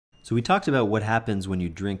So we talked about what happens when you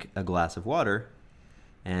drink a glass of water,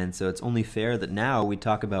 and so it's only fair that now we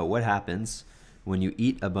talk about what happens when you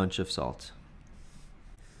eat a bunch of salt.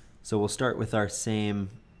 So we'll start with our same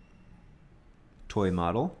toy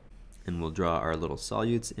model, and we'll draw our little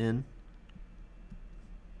solutes in.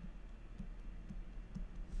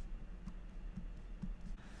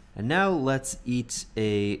 And now let's eat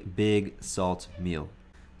a big salt meal.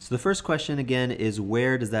 So the first question again is,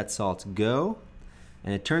 where does that salt go?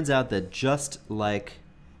 And it turns out that just like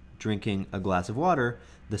drinking a glass of water,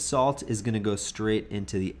 the salt is going to go straight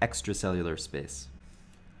into the extracellular space.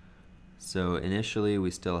 So initially we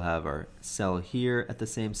still have our cell here at the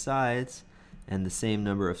same size and the same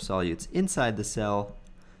number of solutes inside the cell,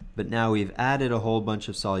 but now we've added a whole bunch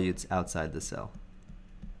of solutes outside the cell.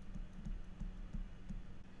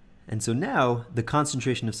 And so now the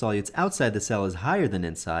concentration of solutes outside the cell is higher than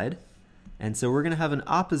inside, and so we're going to have an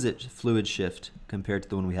opposite fluid shift compared to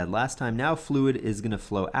the one we had last time. Now fluid is going to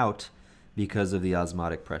flow out because of the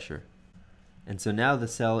osmotic pressure. And so now the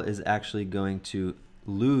cell is actually going to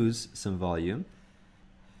lose some volume.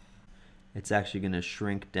 It's actually going to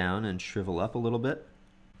shrink down and shrivel up a little bit.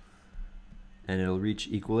 And it'll reach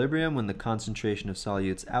equilibrium when the concentration of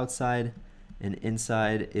solutes outside and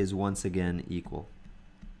inside is once again equal.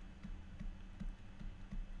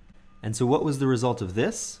 And so what was the result of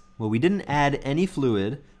this? Well, we didn't add any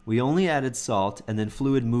fluid, we only added salt, and then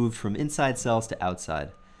fluid moved from inside cells to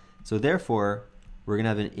outside. So therefore, we're going to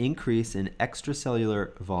have an increase in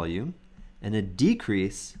extracellular volume and a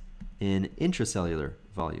decrease in intracellular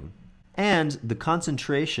volume. And the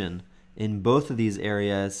concentration in both of these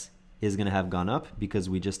areas is going to have gone up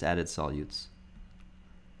because we just added solutes.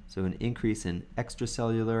 So an increase in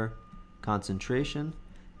extracellular concentration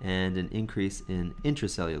and an increase in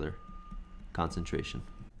intracellular concentration.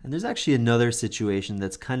 And there's actually another situation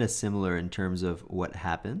that's kind of similar in terms of what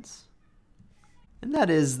happens. And that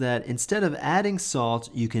is that instead of adding salt,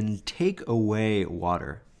 you can take away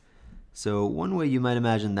water. So one way you might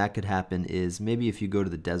imagine that could happen is maybe if you go to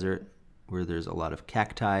the desert where there's a lot of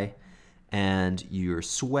cacti and you're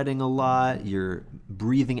sweating a lot, you're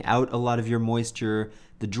breathing out a lot of your moisture,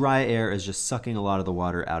 the dry air is just sucking a lot of the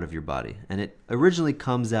water out of your body. And it originally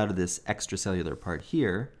comes out of this extracellular part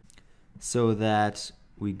here, so that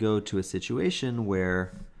we go to a situation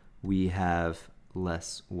where we have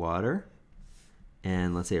less water.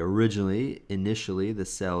 And let's say initially, the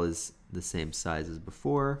cell is the same size as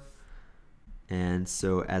before. And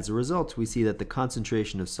so as a result, we see that the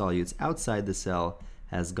concentration of solutes outside the cell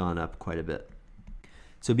has gone up quite a bit.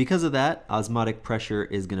 So because of that, osmotic pressure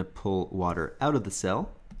is going to pull water out of the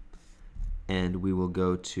cell, and we will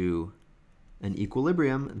go to an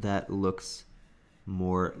equilibrium that looks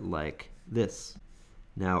more like this.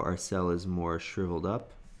 Now our cell is more shriveled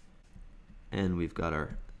up, and we've got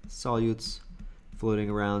our solutes floating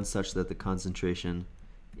around such that the concentration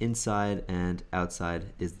inside and outside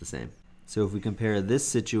is the same. So if we compare this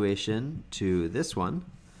situation to this one,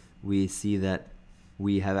 we see that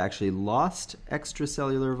we have actually lost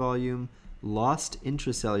extracellular volume, lost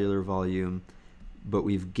intracellular volume, but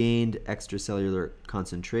we've gained extracellular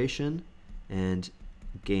concentration and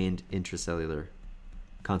gained intracellular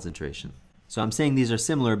concentration. So I'm saying these are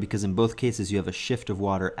similar because in both cases you have a shift of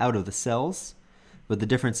water out of the cells, but the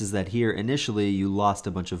difference is that here initially you lost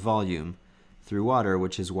a bunch of volume through water,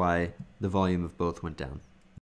 which is why the volume of both went down.